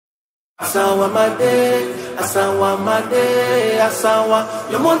Asawa Made, Asawa Made, Asawa.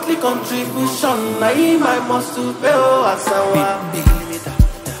 Your monthly contribution, na him I must to pay. Oh,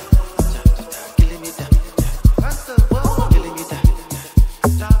 Asawa.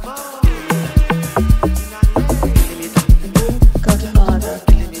 Godfather.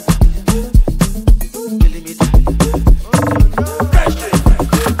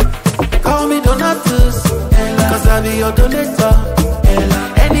 Call me Donatus, cause I be your donator.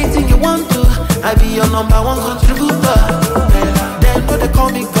 Anything you want to, I be your #1 contributor. Then know they call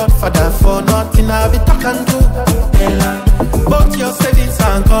me Godfather for nothing, I be talking to. Both your savings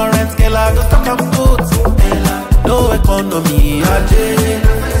and current scale, I go stock and put. No economy, AJ.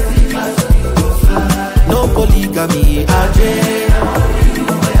 No polygamy, AJ.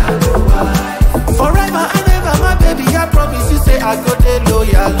 Forever and ever, my baby, I promise you say I go dey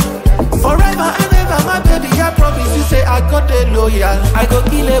loyal. Forever and ever, my baby, I promise you say I go dey loyal. I go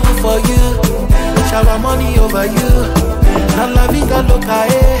kill level for you, shower money over you. Na la vida loca,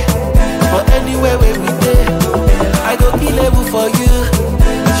 for anywhere where we dey. I go kill level for you,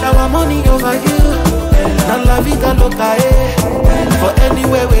 shower money over you. Na la vida loca, for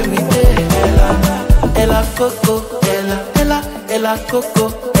anywhere where we dey. Ella Coco, Ella Coco,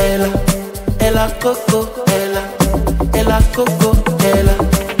 Ella Coco, Ella Coco, Ella.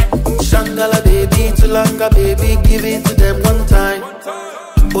 Shangala baby, Tulanga baby, give it to them one time.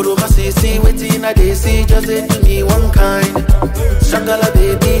 Oroma see, waiting I they see, just say to me one kind. Shangala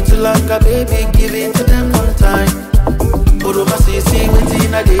baby, Tulanga baby, give it to them one time. Oroma see,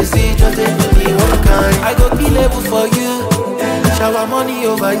 waiting I they see, just say to me one kind. I go kill level for you, shower money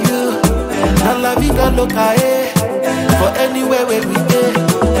over you. Na la vida loca, for anywhere where we dey.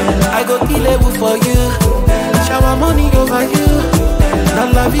 I go kill level for you, shower money over you. Na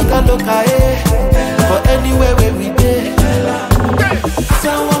la vida loca, for anywhere where we dey.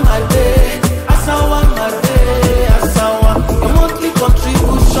 Asawa Made, Asawa Made, Asawa. Your monthly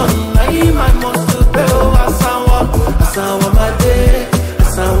contribution, na him I must to pay. Oh, Asawa, Asawa Made,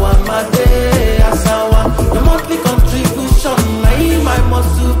 Asawa Made, Asawa. Your monthly contribution, na him I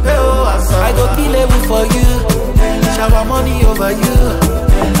must to pay. Oh, Asawa. I go kill level for you, shower money over you.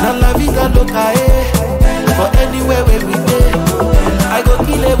 Na la vida loca, for anywhere where we dey. I go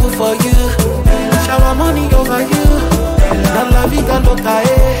kill level for you, shower money over you. Na la vida loca,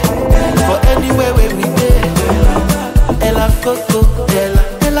 for anywhere where we dey. Ella Coco,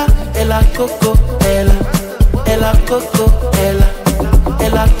 Ella Coco, Ella Coco,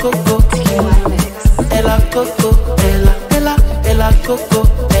 Ella Coco, Ella Coco, Ella Coco,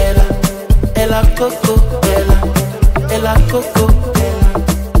 Ella Coco, Ella Coco.